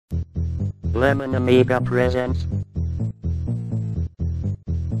Lemon Amiga presents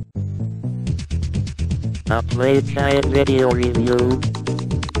a Playguide video review.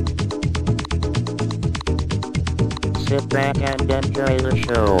 Sit back and enjoy the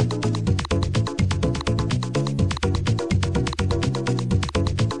show.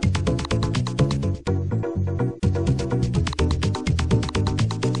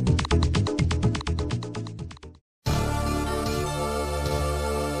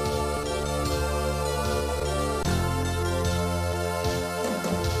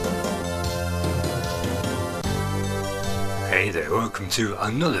 Hey there, welcome to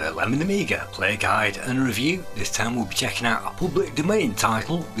another Lemon Amiga play guide and review. This time we'll be checking out a public domain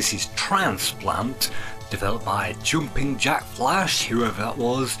title. This is Transplant, developed by Jumping Jack Flash, whoever that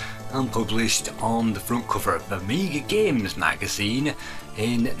was, and published on the front cover of the Amiga Games magazine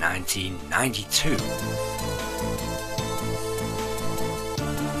in 1992.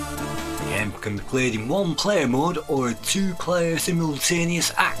 The game can be played in one player mode or a two-player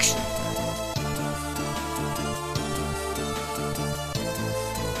simultaneous action.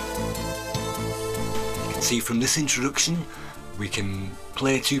 See, from this introduction we can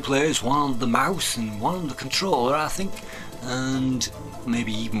play two players, one on the mouse and one on the controller, I think, and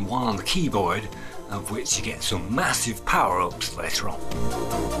maybe even one on the keyboard, of which you get some massive power-ups later on.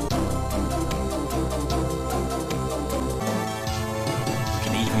 We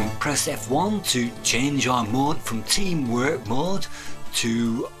can even press F1 to change our mode from teamwork mode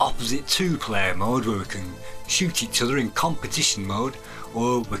to opposite two-player mode, where we can shoot each other in competition mode,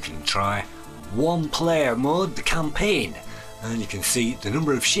 or we can try one player mode, the campaign, and you can see the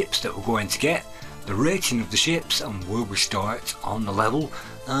number of ships that we're going to get, the rating of the ships and where we start on the level,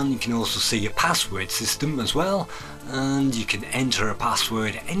 and you can also see a password system as well, and you can enter a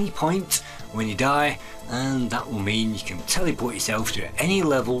password at any point when you die, and that will mean you can teleport yourself to any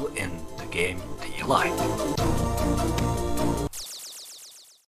level in the game that you like.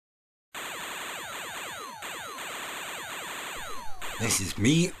 This is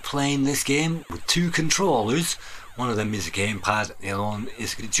me playing this game with two controllers. One of them is a gamepad, the other one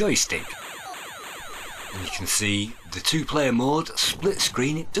is a joystick. And you can see the two-player mode, split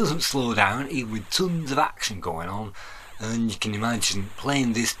screen. It doesn't slow down, even with tons of action going on. And you can imagine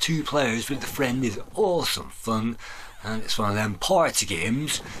playing this two players with a friend is awesome fun. And it's one of them party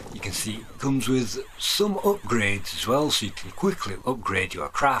games. You can see it comes with some upgrades as well, so you can quickly upgrade your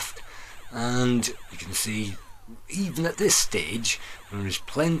craft. And you can see, even at this stage, there is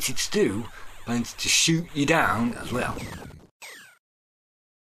plenty to do, plenty to shoot you down as well.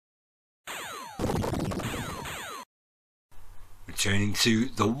 Returning to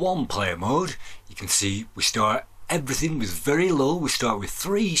the one player mode, you can see we start everything with very low. We start with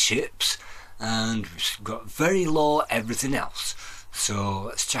 3 ships and we've got very low everything else. So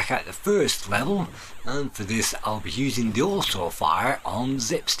let's check out the first level, and for this I'll be using the auto fire on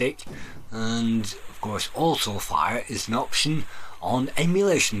Zipstick, and of course auto fire is an option on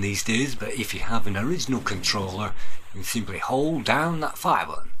emulation these days, but if you have an original controller you can simply hold down that fire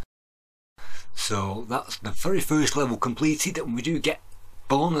button. So that's the very first level completed, and we do get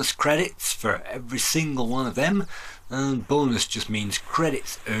bonus credits for every single one of them, and bonus just means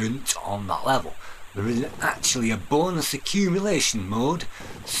credits earned on that level. There isn't actually a bonus accumulation mode,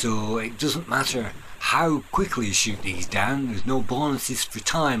 so it doesn't matter how quickly you shoot these down. There's no bonuses for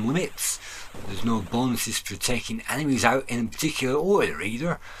time limits, there's no bonuses for taking enemies out in a particular order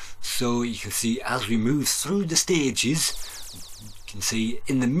either. So you can see as we move through the stages, you can see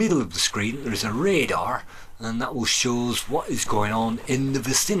in the middle of the screen there is a radar, and that will show us what is going on in the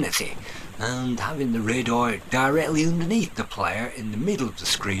vicinity. And having the radar directly underneath the player in the middle of the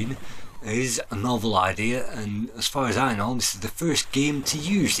screen is a novel idea, and as far as I know this is the first game to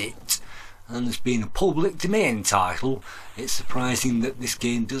use it, and as being a public domain title it's surprising that this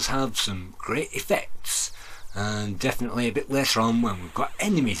game does have some great effects. And definitely a bit later on, when we've got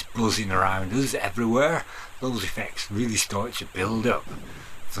enemies buzzing around us everywhere, those effects really start to build up.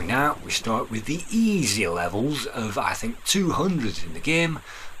 For now we start with the easier levels of I think 200 in the game,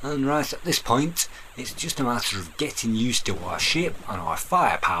 and right at this point it's just a matter of getting used to our ship and our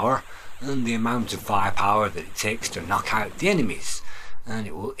firepower and the amount of firepower that it takes to knock out the enemies. And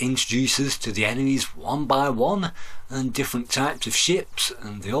it will introduce us to the enemies one by one, and different types of ships,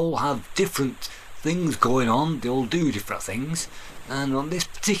 and they all have different things going on, they all do different things. And on this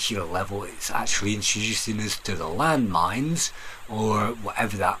particular level it's actually introducing us to the landmines, or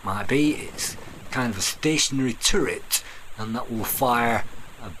whatever that might be. It's kind of a stationary turret, and that will fire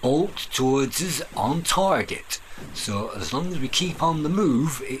a bolt towards us on target. So as long as we keep on the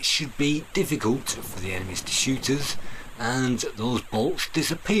move, it should be difficult for the enemies to shoot us, and those bolts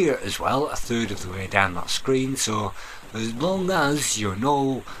disappear as well a third of the way down that screen. So as long as you're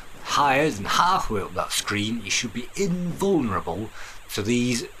no higher than halfway up that screen, you should be invulnerable to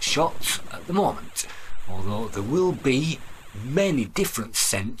these shots at the moment, although there will be many different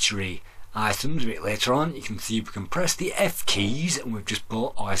century items a bit later on. You can see we can press the F keys, and we've just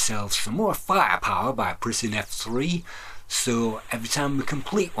bought ourselves some more firepower by pressing F3. So every time we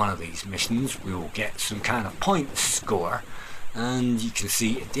complete one of these missions, we will get some kind of point score. And you can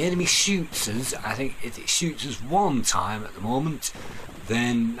see if the enemy shoots us, I think if it shoots us one time at the moment,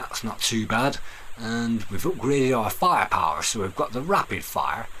 then that's not too bad. And we've upgraded our firepower, so we've got the rapid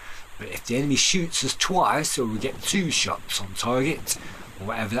fire. But if the enemy shoots us twice, so we get 2 shots on target, or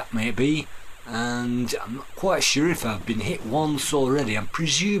whatever that may be, and I'm not quite sure if I've been hit once already. I'm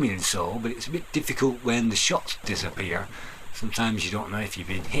presuming so, but it's a bit difficult when the shots disappear. Sometimes you don't know if you've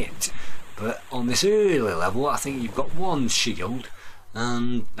been hit. But on this early level, I think you've got 1 shield,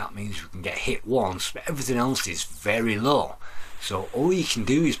 and that means we can get hit once, but everything else is very low. So all you can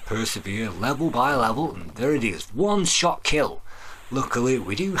do is persevere level by level, and there it is, 1 shot kill. Luckily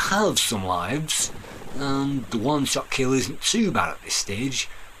we do have some lives, and the 1 shot kill isn't too bad at this stage.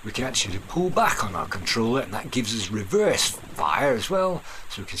 We can actually pull back on our controller, and that gives us reverse fire as well,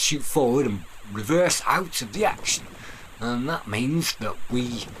 so we can shoot forward and reverse out of the action. And that means that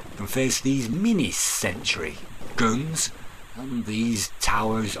we can face these mini sentry guns, and these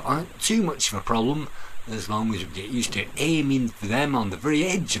towers aren't too much of a problem as long as we get used to aiming for them on the very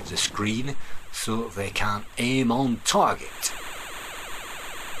edge of the screen so they can't aim on target.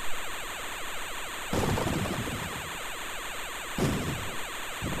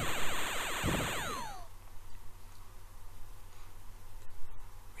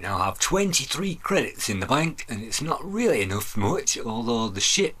 We now have 23 credits in the bank, and it's not really enough much, although the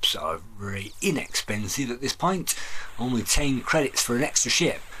ships are very inexpensive at this point, only 10 credits for an extra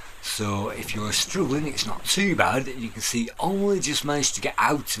ship. So if you're struggling, it's not too bad. You can see only just managed to get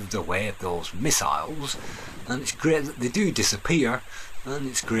out of the way of those missiles, and it's great that they do disappear, and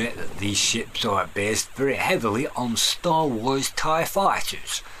it's great that these ships are based very heavily on Star Wars TIE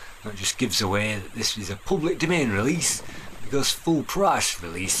fighters. That just gives away that this is a public domain release, because full price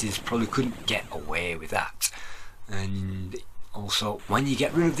releases probably couldn't get away with that. And also, when you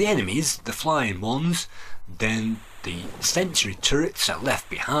get rid of the enemies, the flying ones, then the sentry turrets are left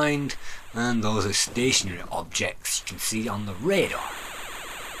behind, and those are stationary objects you can see on the radar.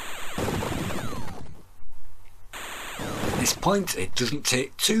 At this point, it doesn't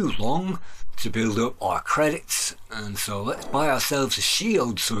take too long to build up our credits, and so let's buy ourselves a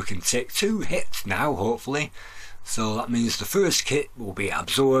shield so we can take 2 hits now, hopefully. So that means the first hit will be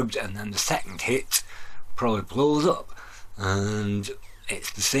absorbed, and then the second hit probably blows up. And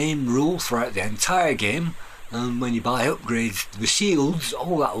it's the same rule throughout the entire game, and when you buy upgrades to the shields,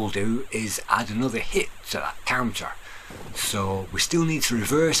 all that will do is add another hit to that counter. So we still need to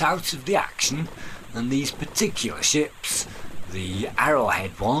reverse out of the action, and these particular ships, the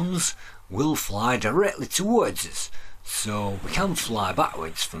arrowhead ones, will fly directly towards us. So we can fly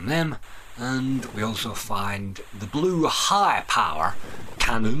backwards from them, and we also find the blue high power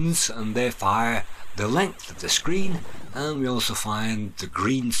cannons, and they fire the length of the screen, and we also find the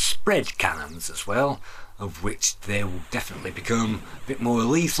green spread cannons as well, of which they will definitely become a bit more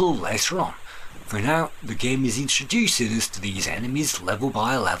lethal later on. For now, the game is introducing us to these enemies level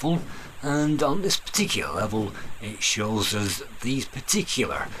by level, and on this particular level it shows us these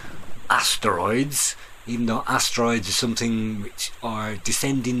particular asteroids. Even though asteroids are something which are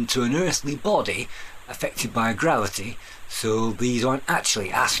descending to an earthly body affected by gravity, so these aren't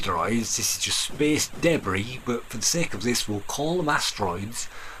actually asteroids, this is just space debris, but for the sake of this we'll call them asteroids.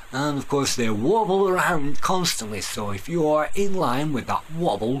 And of course they wobble around constantly, so if you are in line with that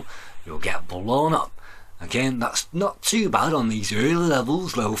wobble, you'll get blown up. Again, that's not too bad on these early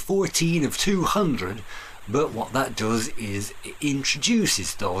levels, level 14 of 200, but what that does is it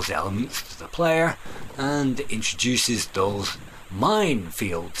introduces those elements to the player, and it introduces those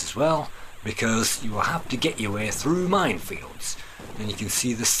minefields as well, because you will have to get your way through minefields. And you can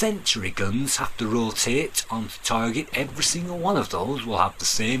see the sentry guns have to rotate onto target. Every single one of those will have the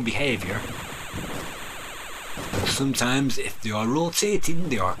same behaviour. And sometimes if they are rotating,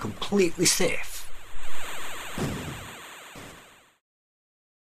 they are completely safe.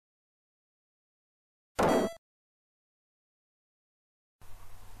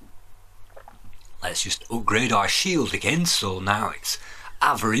 Let's just upgrade our shield again, so now it's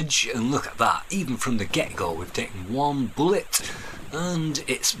average, and look at that, even from the get-go we've taken 1 bullet, and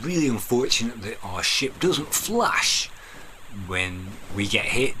it's really unfortunate that our ship doesn't flash. when we get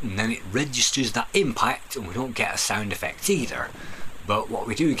hit, and then it registers that impact, and we don't get a sound effect either. But what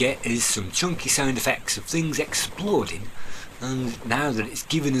we do get is some chunky sound effects of things exploding, and now that it's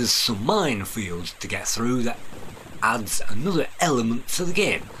given us some minefields to get through, that adds another element to the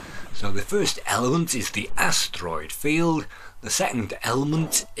game. So the first element is the asteroid field, the second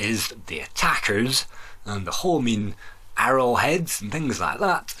element is the attackers and the homing arrowheads and things like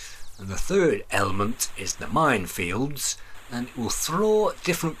that, and the third element is the minefields, and it will throw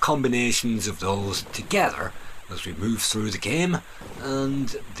different combinations of those together as we move through the game,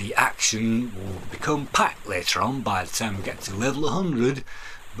 and the action will become packed later on by the time we get to level 100.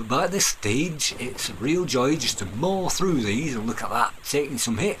 But by this stage it's a real joy just to mow through these, and look at that, taking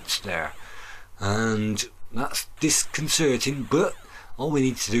some hits there, and that's disconcerting, but all we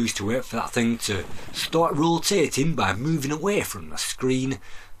need to do is to wait for that thing to start rotating by moving away from the screen,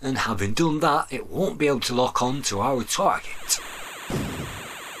 and having done that it won't be able to lock on to our target.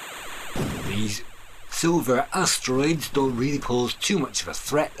 These silver asteroids don't really pose too much of a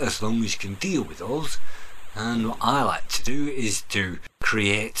threat as long as you can deal with those, and what I like to do is to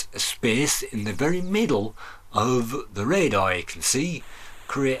create a space in the very middle of the radar. You can see,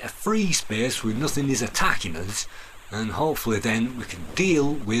 create a free space where nothing is attacking us, and hopefully then we can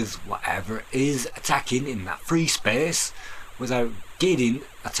deal with whatever is attacking in that free space without getting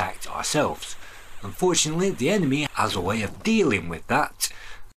attacked ourselves. Unfortunately the enemy has a way of dealing with that,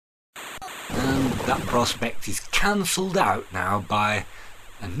 and that prospect is cancelled out now by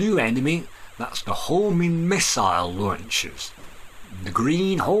a new enemy. That's the homing missile launchers. The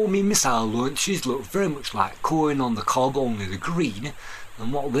green homing missile launchers look very much like corn on the cob, only the green,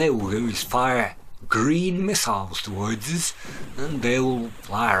 and what they will do is fire green missiles towards us, and they will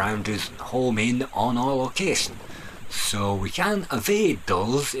fly around us and home in on our location. So we can evade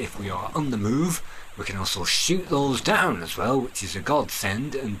those if we are on the move. We can also shoot those down as well, which is a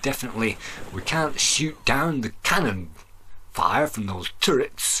godsend, and definitely we can't shoot down the cannon fire from those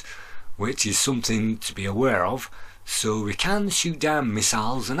turrets, which is something to be aware of. So we can shoot down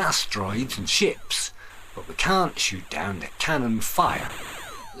missiles and asteroids and ships, but we can't shoot down the cannon fire.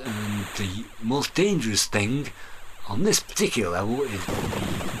 And the most dangerous thing on this particular level is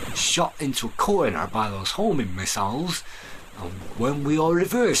being shot into a corner by those homing missiles, and when we are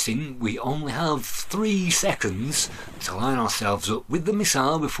reversing we only have 3 seconds to line ourselves up with the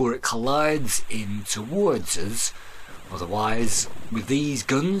missile before it collides in towards us. Otherwise, with these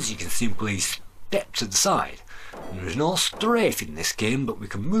guns you can simply step to the side. And there's no strafe in this game, but we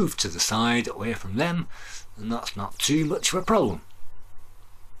can move to the side away from them, and that's not too much of a problem.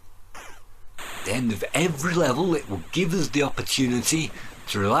 At the end of every level it will give us the opportunity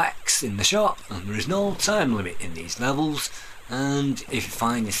to relax in the shop, and there is no time limit in these levels, and if you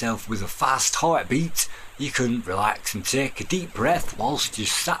find yourself with a fast heartbeat you can relax and take a deep breath whilst you're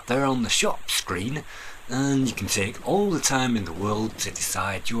sat there on the shop screen, and you can take all the time in the world to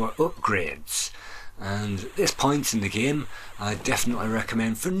decide your upgrades. And at this point in the game I definitely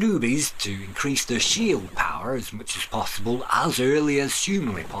recommend for newbies to increase their shield power as much as possible, as early as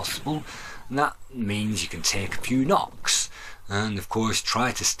humanly possible, and that means you can take a few knocks and of course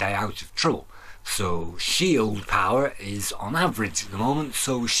try to stay out of trouble. So shield power is on average at the moment,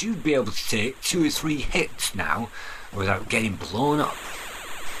 so we should be able to take 2 or 3 hits now without getting blown up.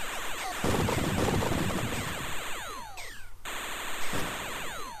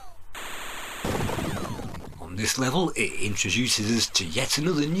 On this level it introduces us to yet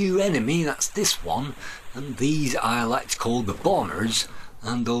another new enemy, that's this one, and these I like to call the bombers,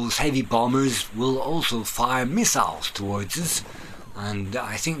 and those heavy bombers will also fire missiles towards us, and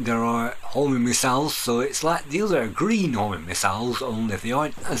I think there are homing missiles, so it's like the other green homing missiles, only they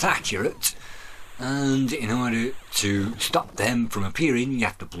aren't as accurate, and in order to stop them from appearing you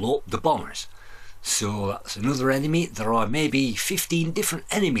have to blow up the bombers. So that's another enemy. There are maybe 15 different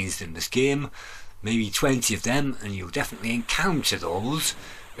enemies in this game, maybe 20 of them, and you'll definitely encounter those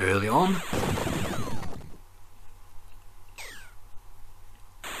early on.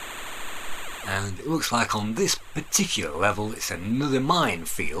 And it looks like on this particular level it's another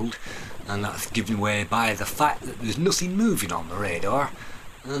minefield, and that's given away by the fact that there's nothing moving on the radar,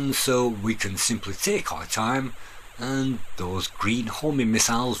 and so we can simply take our time, and those green homing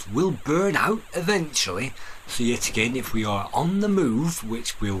missiles will burn out eventually. So yet again, if we are on the move,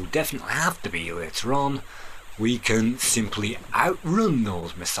 which we'll definitely have to be later on, we can simply outrun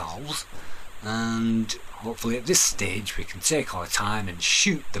those missiles, and hopefully at this stage we can take our time and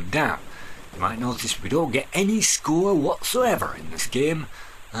shoot them down. You might notice we don't get any score whatsoever in this game,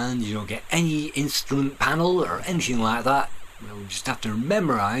 and you don't get any instrument panel or anything like that. We'll just have to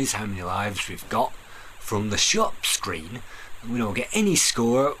memorise how many lives we've got, from the shop screen. We don't get any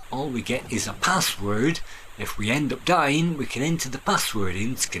score, all we get is a password. If we end up dying, we can enter the password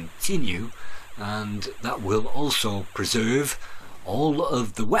in to continue, and that will also preserve all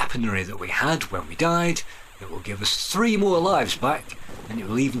of the weaponry that we had when we died. It will give us 3 more lives back, and it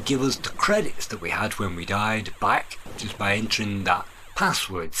will even give us the credits that we had when we died back just by entering that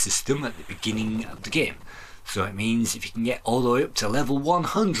password system at the beginning of the game. So it means if you can get all the way up to level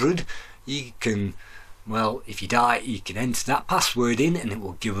 100, you can, well, if you die, you can enter that password in and it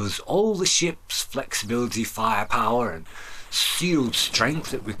will give us all the ships, flexibility, firepower and shield strength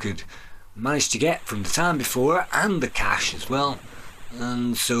that we could manage to get from the time before, and the cash as well.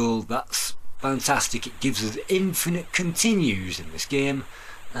 And so that's fantastic. It gives us infinite continues in this game,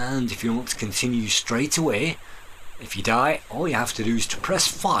 and if you want to continue straight away, if you die, all you have to do is to press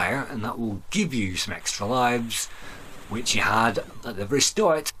fire and that will give you some extra lives which you had at the very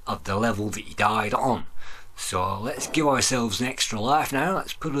start of the level that you died on. So let's give ourselves an extra life now.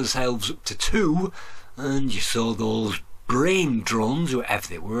 Let's put ourselves up to 2, and you saw those brain drones, whatever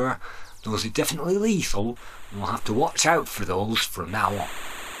they were. Those are definitely lethal, and we'll have to watch out for those from now on.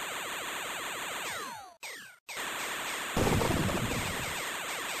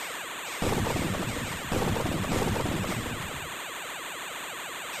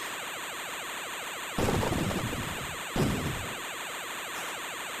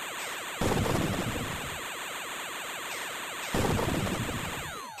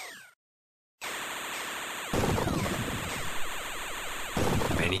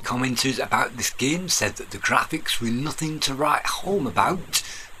 Commenters about this game said that the graphics were nothing to write home about.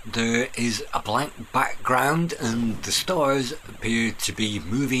 There is a blank background and the stars appear to be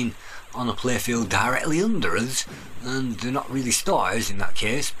moving on a playfield directly under us, and they're not really stars in that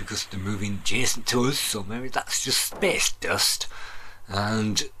case because they're moving adjacent to us, so maybe that's just space dust.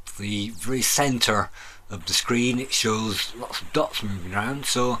 And the very centre of the screen, it shows lots of dots moving around.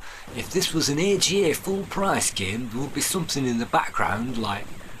 So if this was an AGA full price game, there would be something in the background like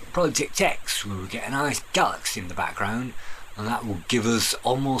Project X where we get a nice galaxy in the background, and that will give us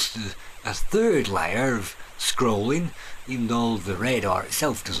almost a third layer of scrolling, even though the radar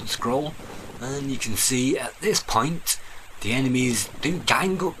itself doesn't scroll. And you can see at this point the enemies do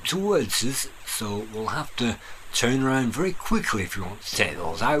gang up towards us, so we'll have to turn around very quickly if we want to take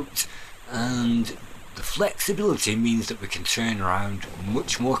those out. And the flexibility means that we can turn around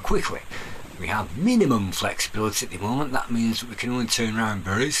much more quickly. We have minimum flexibility at the moment. That means that we can only turn around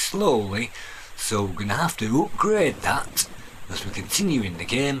very slowly, so we're going to have to upgrade that as we continue in the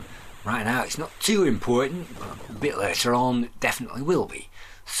game. Right now it's not too important, but a bit later on it definitely will be.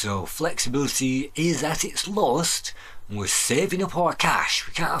 So flexibility is at its lowest, and we're saving up our cash.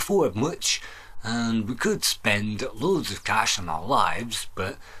 We can't afford much, and we could spend loads of cash on our lives,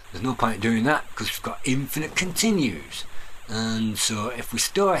 but there's no point doing that because we've got infinite continues. And so if we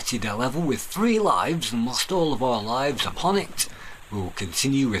started a level with 3 lives and lost all of our lives upon it, we will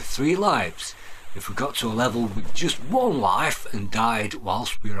continue with 3 lives. If we got to a level with just 1 life and died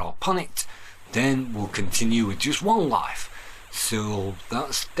whilst we were upon it, then we'll continue with just 1 life. So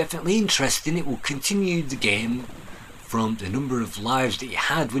that's definitely interesting. It will continue the game from the number of lives that you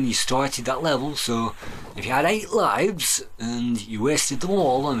had when you started that level. So if you had 8 lives and you wasted them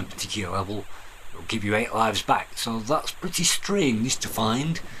all on a particular level, it'll give you 8 lives back. So that's pretty strange to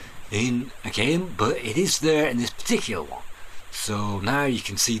find in a game, but it is there in this particular one. So now you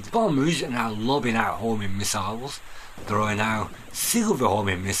can see the bombers are now lobbing out homing missiles. There are now silver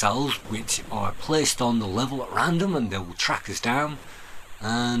homing missiles which are placed on the level at random and they will track us down.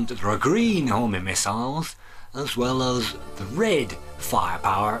 And there are green homing missiles as well as the red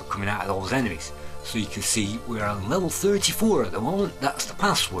firepower coming out of those enemies. So you can see we're on level 34 at the moment. That's the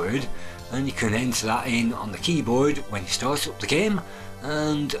password, and you can enter that in on the keyboard when you start up the game.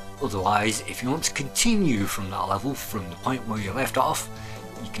 And otherwise, if you want to continue from that level from the point where you left off,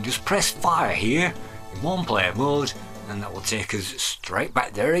 you can just press fire here in 1 player mode and that will take us straight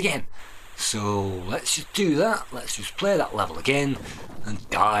back there again. So let's just do that. Let's just play that level again and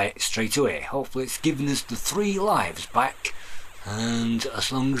die straight away. Hopefully it's given us the 3 lives back, and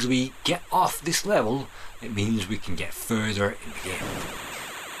as long as we get off this level it means we can get further in the game.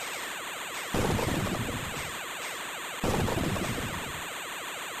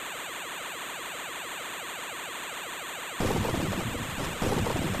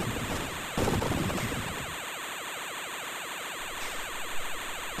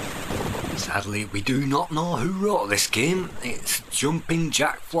 Sadly, we do not know who wrote this game. It's Jumping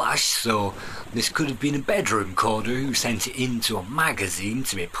Jack Flash, so this could have been a bedroom coder who sent it into a magazine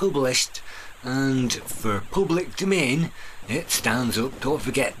to be published, and for public domain it stands up. Don't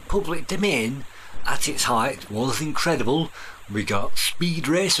forget, public domain at its height was incredible. We got Speed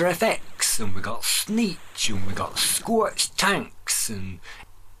Racer FX, and we got Sneech, and we got Scorched Tanks, and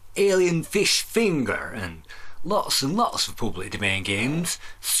Alien Fish Finger, and lots of public domain games,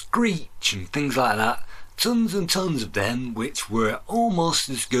 Screech and things like that. Tons and tons of them, which were almost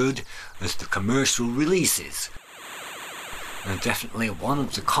as good as the commercial releases. And definitely one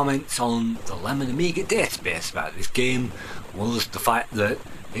of the comments on the Lemon Amiga database about this game was the fact that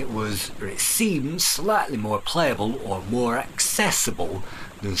it seemed slightly more playable or more accessible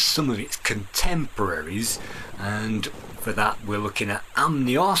than some of its contemporaries, and for that we're looking at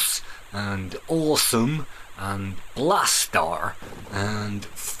Amnios and Awesome and Blastar and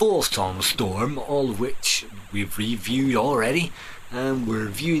Photon Storm, all of which we've reviewed already, and we're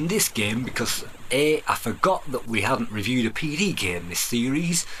reviewing this game because A, I forgot that we hadn't reviewed a PD game this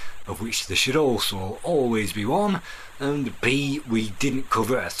series, of which there should also always be one, and B, we didn't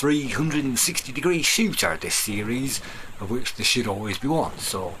cover a 360 degree shooter this series, of which there should always be one.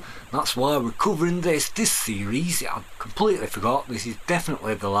 So that's why we're covering this series. I completely forgot this is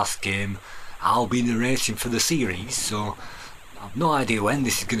definitely the last game I'll be narrating for the series, so I've no idea when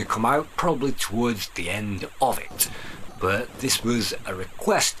this is going to come out, probably towards the end of it. But this was a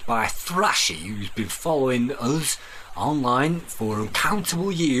request by Thrashie, who's been following us online for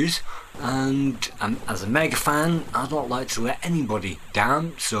uncountable years, and as a mega fan I don't like to let anybody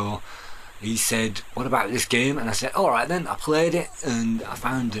down, so he said, what about this game? And I said, alright then. I played it and I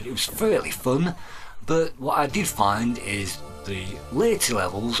found that it was fairly fun, but what I did find is the later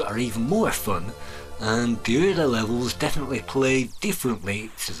levels are even more fun, and the early levels definitely play differently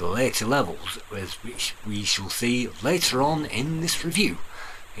to the later levels, which we shall see later on in this review.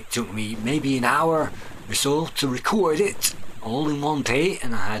 It took me maybe an hour or so to record it all in one day,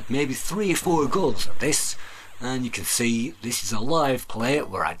 and I had maybe 3 or 4 goes at this, and you can see this is a live play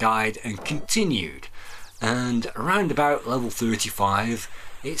where I died and continued, and around about level 35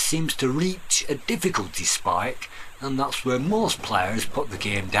 it seems to reach a difficulty spike, and that's where most players put the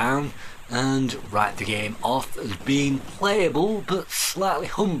game down and write the game off as being playable but slightly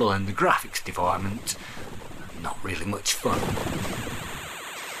humble in the graphics department. Not really much fun.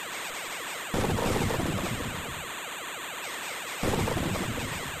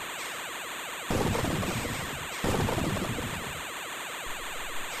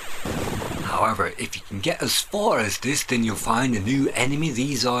 However, if you can get as far as this, then you'll find a new enemy.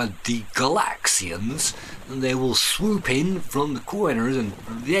 These are the Galaxians, and they will swoop in from the corners and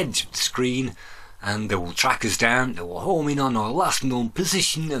from the edge of the screen, and they will track us down. They will home in on our last known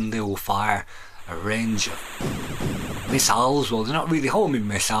position, and they will fire a range of missiles. Well, they're not really homing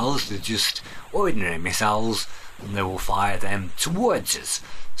missiles, they're just ordinary missiles, and they will fire them towards us.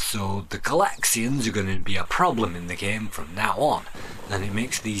 So the Galaxians are going to be a problem in the game from now on, and it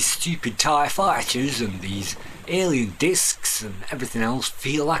makes these stupid TIE fighters and these alien discs and everything else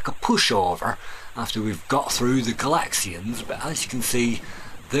feel like a pushover after we've got through the Galaxians. But as you can see,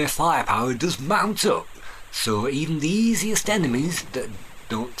 their firepower does mount up, so even the easiest enemies that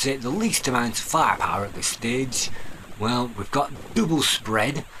don't take the least amount of firepower at this stage, well, we've got double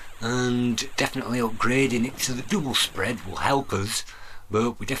spread, and definitely upgrading it to the double spread will help us.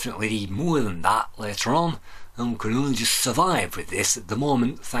 But we definitely need more than that later on, and we can only just survive with this at the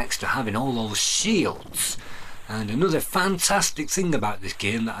moment thanks to having all those shields. And another fantastic thing about this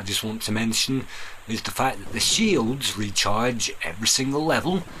game that I just want to mention is the fact that the shields recharge every single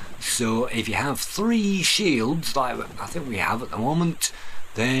level. So if you have 3 shields, like I think we have at the moment,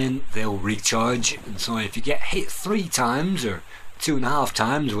 then they'll recharge, and so if you get hit 3 times or 2.5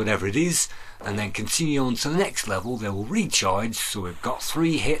 times, whatever it is, and then continue on to the next level, they will recharge, so we've got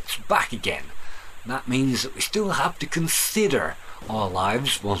 3 hits back again. That means that we still have to consider our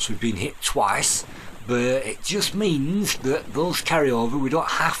lives once we've been hit twice, but it just means that those carry over. We don't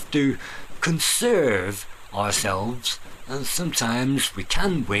have to conserve ourselves, and sometimes we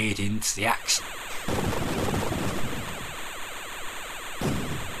can wade into the action.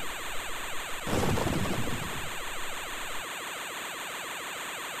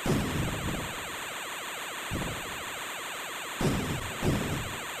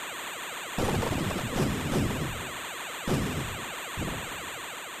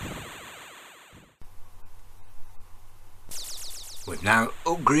 We've now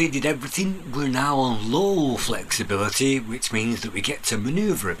upgraded everything. We're now on low flexibility, which means that we get to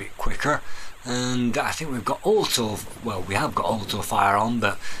manoeuvre a bit quicker, and I think we've got auto, well, we have got auto fire on,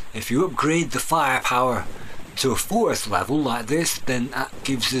 but if you upgrade the firepower to a 4th level like this, then that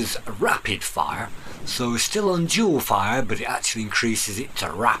gives us a rapid fire. So we're still on dual fire, but it actually increases it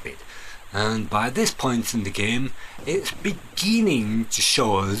to rapid, and by this point in the game it's beginning to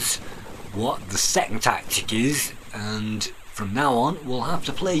show us what the second tactic is, and from now on we'll have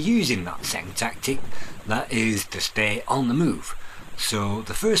to play using that second tactic, that is to stay on the move. So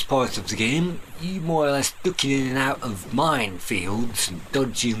the first part of the game, you more or less ducking in and out of minefields and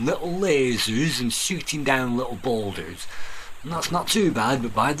dodging little lasers and shooting down little boulders. And that's not too bad,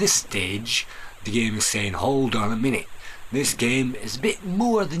 but by this stage the game is saying, hold on a minute, this game is a bit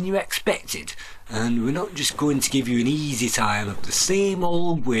more than you expected, and we're not just going to give you an easy time of the same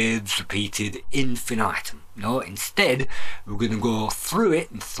old waves repeated infinitum. No, instead we're going to go through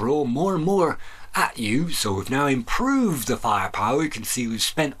it and throw more and more at you. So we've now improved the firepower. You can see we've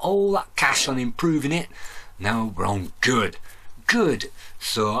spent all that cash on improving it. Now we're on good.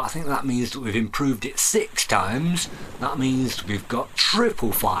 So I think that means that we've improved it 6 times. That means we've got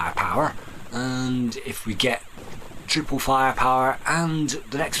triple firepower, and if we get triple firepower and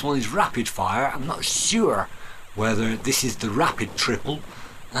the next one is rapid fire, I'm not sure whether this is the rapid triple.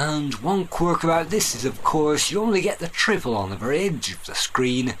 And one quirk about this is, of course, you only get the triple on the very edge of the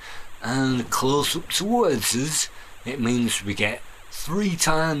screen, and close up towards us it means we get 3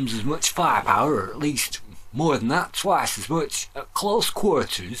 times as much firepower, or at least more than that, twice as much at close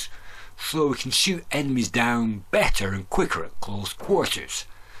quarters, so we can shoot enemies down better and quicker at close quarters.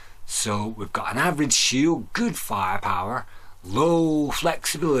 So we've got an average shield, good firepower, low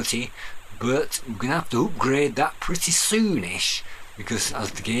flexibility, but we're going to have to upgrade that pretty soonish, because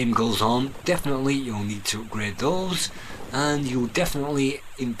as the game goes on, definitely you'll need to upgrade those, and you'll definitely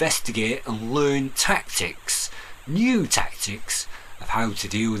investigate and learn tactics, new tactics of how to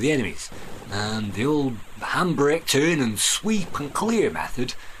deal with the enemies. And the old handbrake turn and sweep and clear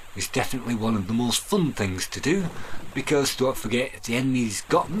method is definitely one of the most fun things to do, because don't forget, if the enemies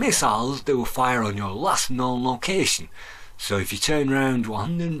got missiles, they will fire on your last known location. So if you turn around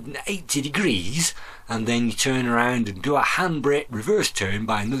 180 degrees and then you turn around and do a handbrake reverse turn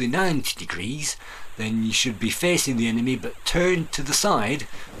by another 90 degrees, then you should be facing the enemy but turn to the side,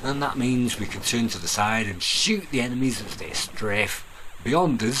 and that means we can turn to the side and shoot the enemies as they strafe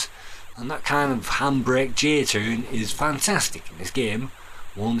beyond us. And that kind of handbrake J-turn is fantastic in this game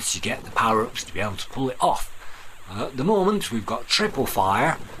once you get the power-ups to be able to pull it off. At the moment we've got triple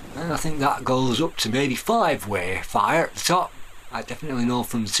fire, and I think that goes up to maybe 5-way fire at the top. I definitely know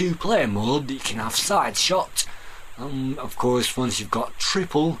from the 2-player mode that you can have side shot. Of course, once you've got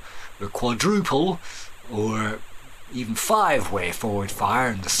triple or quadruple or even 5-way forward fire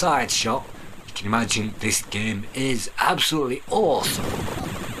and the side shot, you can imagine this game is absolutely awesome.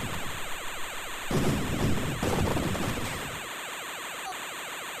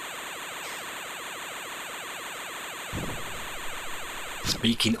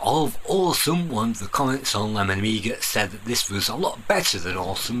 Speaking of awesome, one of the comments on Lemon Amiga said that this was a lot better than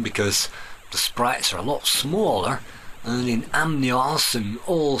awesome because the sprites are a lot smaller, and in Amnios and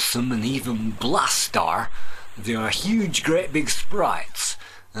Awesome and even Blastar they are huge, great big sprites,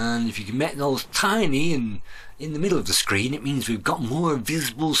 and if you can make those tiny and in the middle of the screen, it means we've got more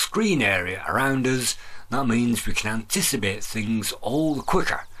visible screen area around us. That means we can anticipate things all the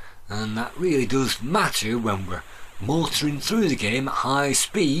quicker, and that really does matter when we're motoring through the game at high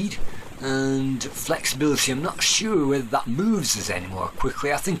speed. And flexibility, I'm not sure whether that moves us any more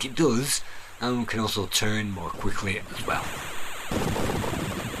quickly. I think it does, and we can also turn more quickly as well.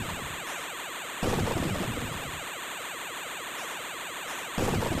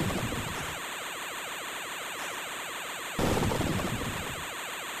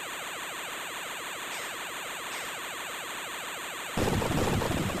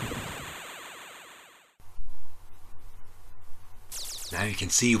 Now you can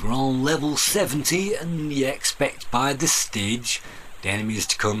see we're on level 70, and you expect by this stage the enemies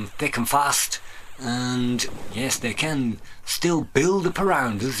to come thick and fast, and yes, they can still build up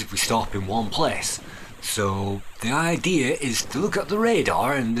around us if we stop in one place. So the idea is to look at the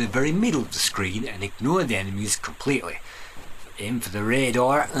radar in the very middle of the screen and ignore the enemies completely. Aim for the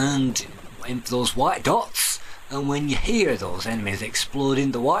radar and aim for those white dots, and when you hear those enemies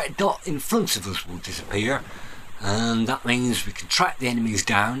exploding, the white dot in front of us will disappear, and that means we can track the enemies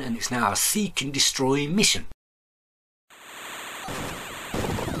down, and it's now a seek and destroy mission.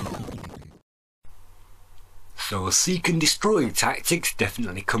 So seek and destroy tactics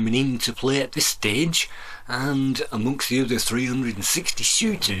definitely coming into play at this stage, and amongst the other 360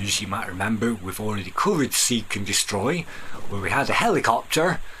 shooters, you might remember we've already covered seek and destroy, where we had a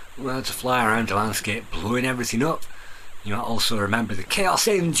helicopter, we had to fly around the landscape blowing everything up. You might also remember the Chaos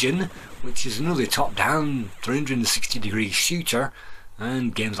Engine, which is another top-down 360 degree shooter,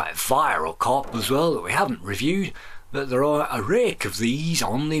 and games like Fire or Cop as well that we haven't reviewed, but there are a rake of these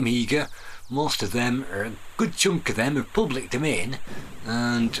on the Amiga, most of them, or a good chunk of them, are public domain,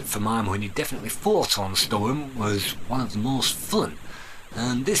 and for my money definitely Photon Storm was one of the most fun.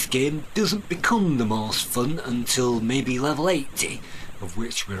 And this game doesn't become the most fun until maybe level 80, of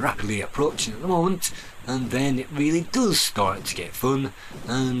which we're rapidly approaching at the moment, and then it really does start to get fun,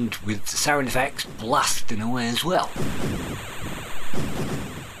 and with the sound effects blasting away as well.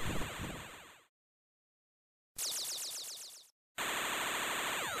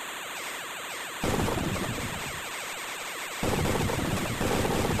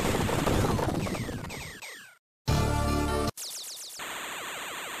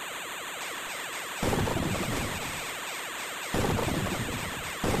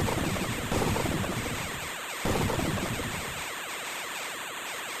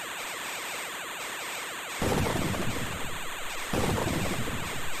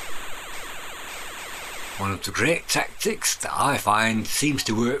 One of the great tactics that I find seems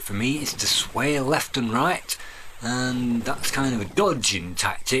to work for me is to sway left and right, and that's kind of a dodging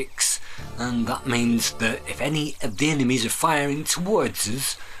tactics, and that means that if any of the enemies are firing towards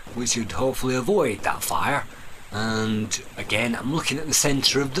us, we should hopefully avoid that fire. And again, I'm looking at the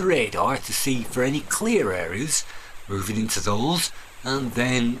centre of the radar to see for any clear areas, moving into those, and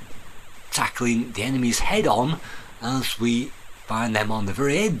then tackling the enemies head on as we find them on the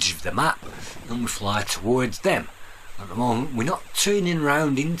very edge of the map and we fly towards them. At the moment we're not turning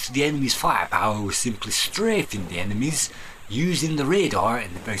around into the enemy's firepower, we're simply strafing the enemies using the radar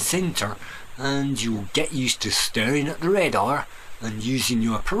in the very centre, and you'll get used to staring at the radar and using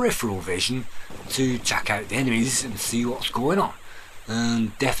your peripheral vision to check out the enemies and see what's going on.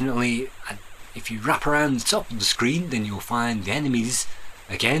 And definitely if you wrap around the top of the screen, then you'll find the enemies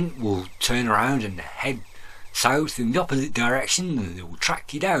again will turn around and head south in the opposite direction, and they will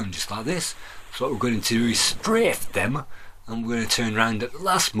track you down just like this. So what we're going to do is strafe them, and we're going to turn around at the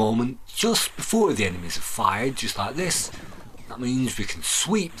last moment just before the enemies have fired, just like this. That means we can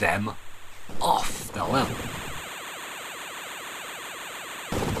sweep them off the level.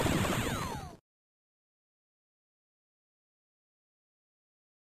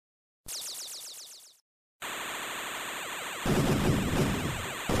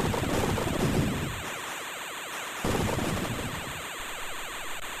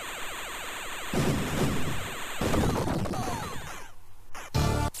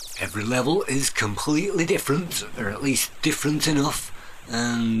 Every level is completely different, or at least different enough,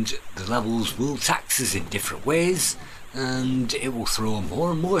 and the levels will tax us in different ways, and it will throw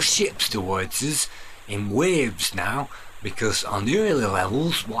more and more ships towards us in waves now, because on the early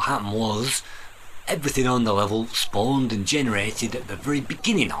levels what happened was everything on the level spawned and generated at the very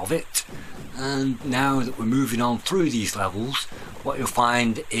beginning of it, and now that we're moving on through these levels, what you'll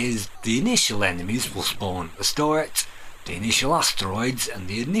find is the initial enemies will spawn at the start, the initial asteroids and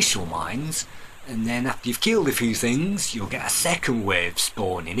the initial mines, and then after you've killed a few things you'll get a second wave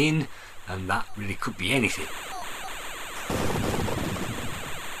spawning in, and that really could be anything.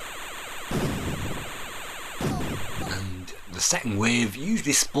 And the second wave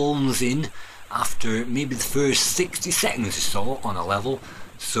usually spawns in after maybe the first 60 seconds or so on a level,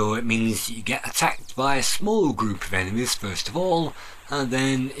 so it means you get attacked by a small group of enemies first of all, and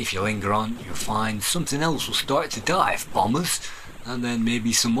then if you linger on you'll find something else will start to dive bomb us, and then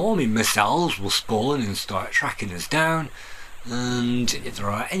maybe some homing missiles will spawn and start tracking us down, and if there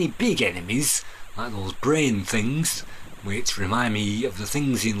are any big enemies like those brain things which remind me of the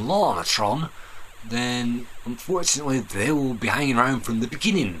things in Lornatron, then unfortunately they will be hanging around from the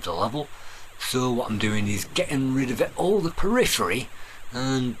beginning of the level. So what I'm doing is getting rid of all the periphery,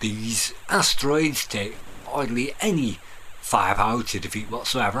 and these asteroids take hardly any firepower to defeat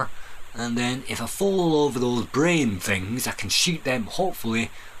whatsoever, and then if I fall over those brain things I can shoot them hopefully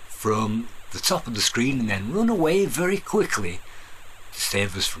from the top of the screen and then run away very quickly to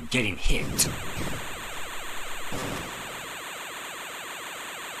save us from getting hit.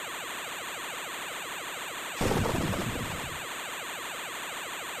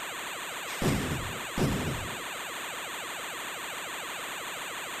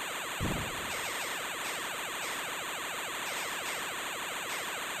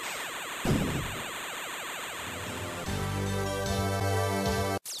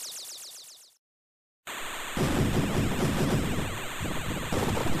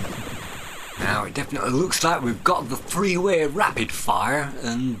 Now it definitely looks like we've got the freeware rapid fire,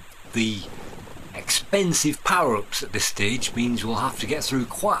 and the expensive power-ups at this stage means we'll have to get through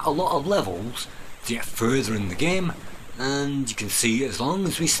quite a lot of levels to get further in the game. And you can see as long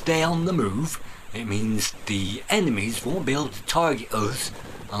as we stay on the move, it means the enemies won't be able to target us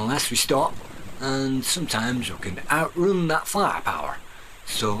unless we stop, and sometimes we can outrun that firepower.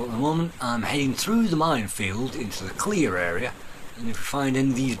 So at the moment I'm heading through the minefield into the clear area, and if we find any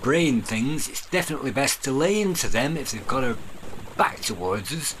of these brain things, it's definitely best to lay into them if they've got a back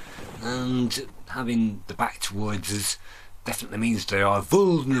towards us, and having the back towards us definitely means they are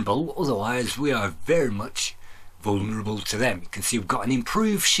vulnerable, otherwise we are very much vulnerable to them. You can see we've got an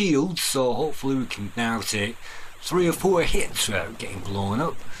improved shield, so hopefully we can now take 3 or 4 hits without getting blown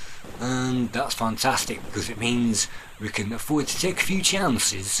up, and that's fantastic because it means we can afford to take a few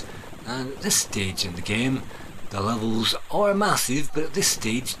chances. And at this stage in the game the levels are massive, but at this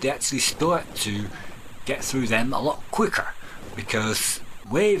stage they actually start to get through them a lot quicker, because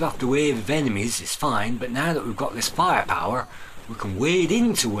wave after wave of enemies is fine, but now that we've got this firepower we can wade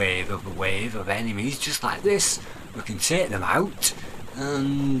into wave of enemies just like this. We can take them out,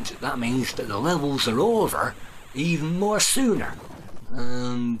 and that means that the levels are over even more sooner,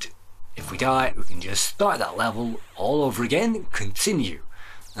 and if we die we can just start that level all over again and continue.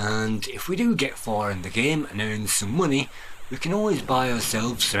 And if we do get far in the game and earn some money, we can always buy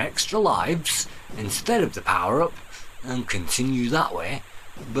ourselves some extra lives instead of the power up and continue that way.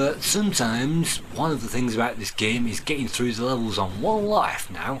 But sometimes one of the things about this game is getting through the levels on 1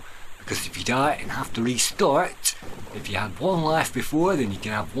 life now, because if you die and have to restart, if you had 1 life before, then you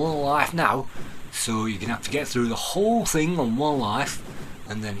can have 1 life now, so you're going to have to get through the whole thing on 1 life,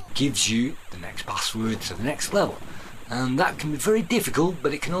 and then it gives you the next password to the next level. And that can be very difficult,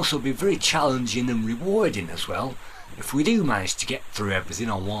 but it can also be very challenging and rewarding as well if we do manage to get through everything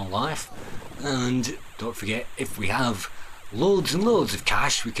on 1 life. And don't forget, if we have loads and loads of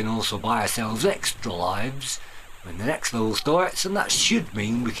cash, we can also buy ourselves extra lives when the next level starts, and that should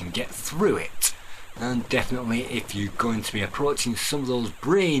mean we can get through it. And definitely if you're going to be approaching some of those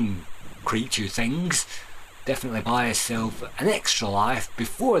brain creature things, definitely buy yourself an extra life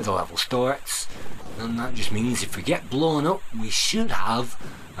before the level starts, and that just means if we get blown up we should have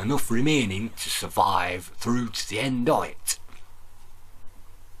enough remaining to survive through to the end of it.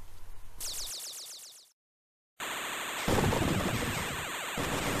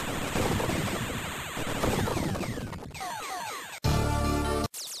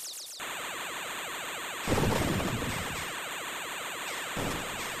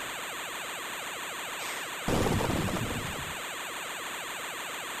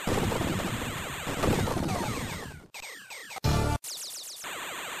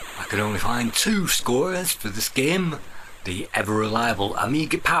 I could only find 2 scores for this game. The ever reliable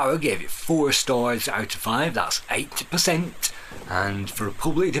Amiga Power gave it 4 stars out of 5, that's 80%, and for a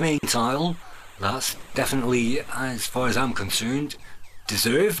public domain title that's definitely, as far as I'm concerned,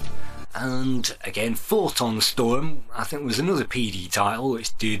 deserved. And again, Photon Storm I think was another PD title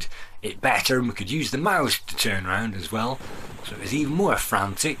which did it better, and we could use the mouse to turn around as well, so it was even more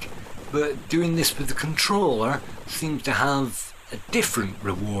frantic. But doing this with the controller seems to have a different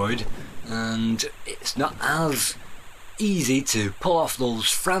reward, and it's not as easy to pull off those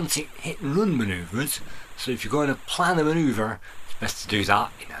frantic hit and run manoeuvres, so if you're going to plan a manoeuvre it's best to do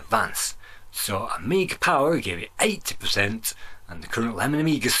that in advance. So Amiga Power gave it 80%, and the current Lemon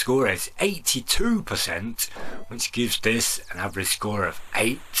Amiga score is 82%, which gives this an average score of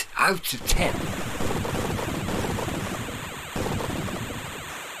 8 out of 10.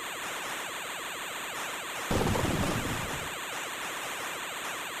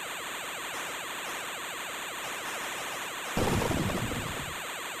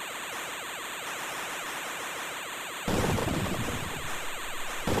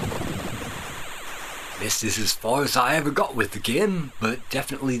 This is as far as I ever got with the game, but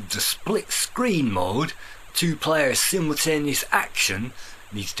definitely the split screen mode, 2 player simultaneous action,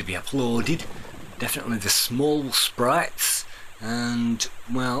 needs to be applauded. Definitely the small sprites, and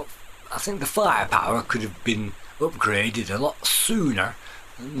well, I think the firepower could have been upgraded a lot sooner.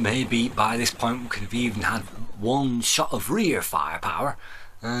 Maybe by this point we could have even had 1 shot of rear firepower,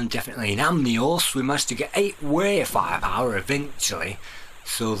 and definitely in Amnios we managed to get 8 way firepower eventually,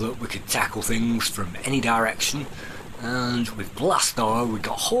 so that we could tackle things from any direction. And with Blastar we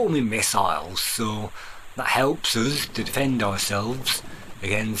got homing missiles, so that helps us to defend ourselves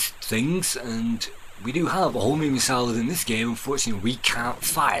against things, and we do have homing missiles in this game. Unfortunately we can't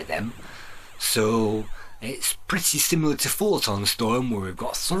fire them, so it's pretty similar to Photon Storm where we've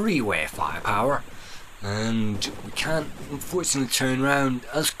got 3-way firepower, and we can't unfortunately turn around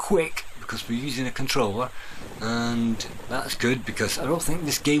as quick because we're using a controller, and that's good because I don't think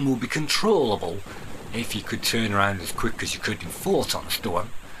this game will be controllable if you could turn around as quick as you could in Photon Storm.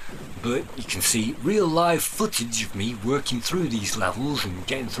 But you can see real live footage of me working through these levels and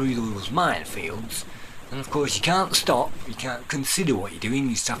getting through those minefields, and of course you can't stop, you can't consider what you're doing,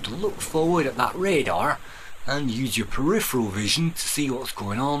 you just have to look forward at that radar and use your peripheral vision to see what's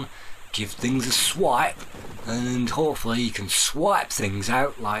going on, give things a swipe, and hopefully you can swipe things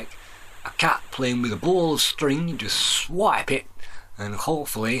out like a cat playing with a ball of string. You just swipe it, and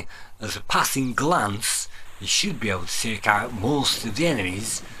hopefully as a passing glance you should be able to take out most of the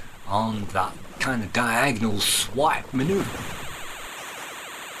enemies on that kind of diagonal swipe manoeuvre.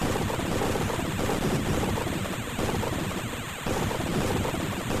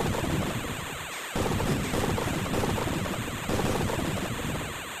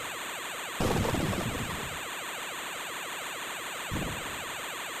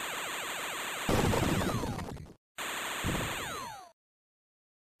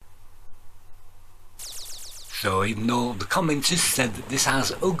 So even though the commenters said that this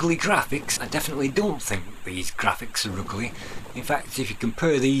has ugly graphics, I definitely don't think these graphics are ugly. In fact, if you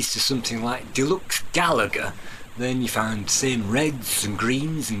compare these to something like Deluxe Galaga, then you find the same reds and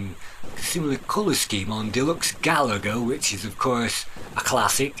greens and a similar colour scheme on Deluxe Galaga, which is of course a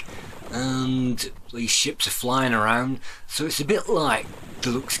classic, and these ships are flying around, so it's a bit like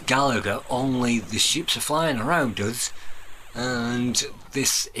Deluxe Galaga, only the ships are flying around us, and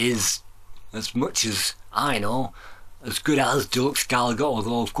this is, as much as I know, as good as Deluxe Galaga,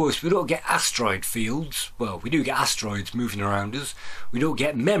 although of course we don't get asteroid fields. Well, we do get asteroids moving around us, we don't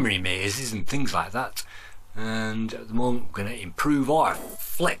get memory mazes and things like that, and at the moment we're going to improve our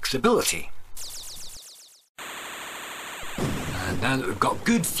flexibility. And now that we've got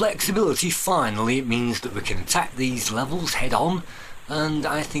good flexibility, finally it means that we can attack these levels head on. And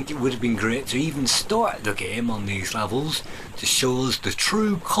I think it would have been great to even start the game on these levels to show us the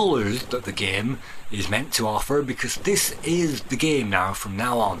true colours that the game is meant to offer, because this is the game now from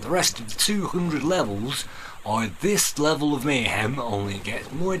now on. The rest of the 200 levels are this level of mayhem, only it gets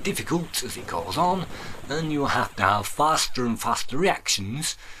more difficult as it goes on, and you'll have to have faster and faster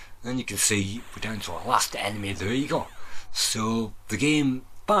reactions. And you can see we're down to our last enemy, there you go. So the game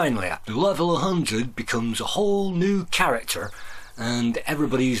finally, after level 100, becomes a whole new character. And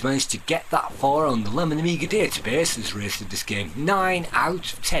everybody who's managed to get that far on the Lemon Amiga database has rated this game 9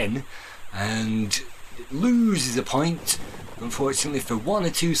 out of 10, and it loses a point, unfortunately, for one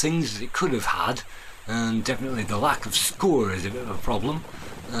or two things that it could have had, and definitely the lack of score is a bit of a problem,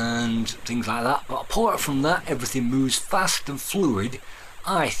 and things like that. But apart from that, everything moves fast and fluid.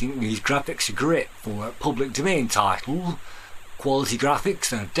 I think these graphics are great for a public domain title, quality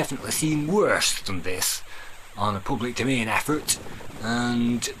graphics, and I've definitely seen worse than this on a public domain effort,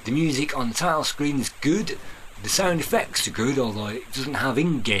 and the music on the title screen is good, the sound effects are good, although it doesn't have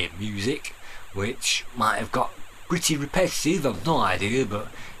in-game music, which might have got pretty repetitive, I've no idea, but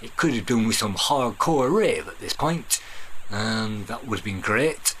it could have done with some hardcore rave at this point, and that would have been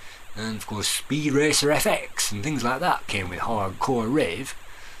great. And of course Speed Racer FX and things like that came with hardcore rave,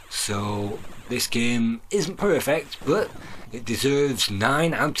 so this game isn't perfect, but it deserves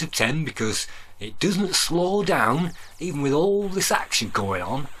 9 out of 10 because it doesn't slow down even with all this action going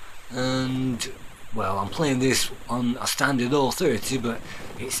on. And well, I'm playing this on a standard 030, but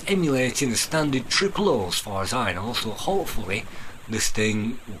it's emulating a standard triple as far as I know, so hopefully this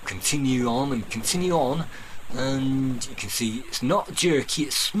thing will continue on and continue on, and you can see it's not jerky,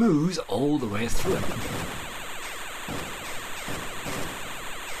 it's smooth all the way through.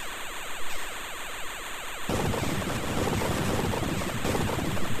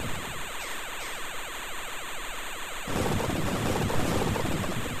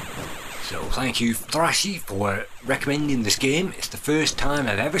 So thank you Thrashie for recommending this game. It's the first time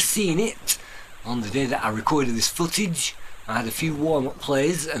I've ever seen it. On the day that I recorded this footage, I had a few warm-up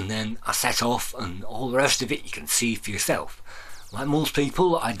plays and then I set off, and all the rest of it you can see for yourself. Like most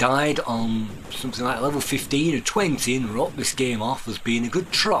people, I died on something like level 15 or 20 and wrote this game off as being a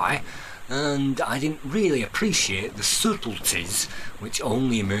good try, and I didn't really appreciate the subtleties which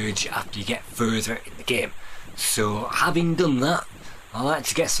only emerge after you get further in the game. So having done that, I like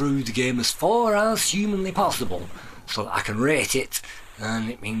to get through the game as far as humanly possible so that I can rate it, and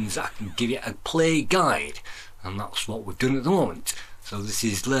it means I can give it a play guide, and that's what we've done at the moment. So this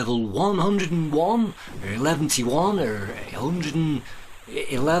is level 101 or 111 or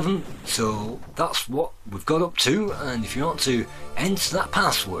 111, so that's what we've got up to. And if you want to enter that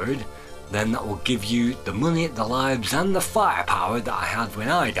password, then that will give you the money, the lives and the firepower that I had when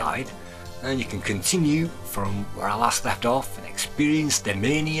I died, and you can continue from where I last left off and experience the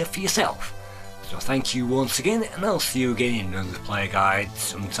mania for yourself. So thank you once again, and I'll see you again in another play guide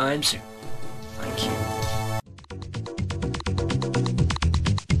sometime soon. Thank you.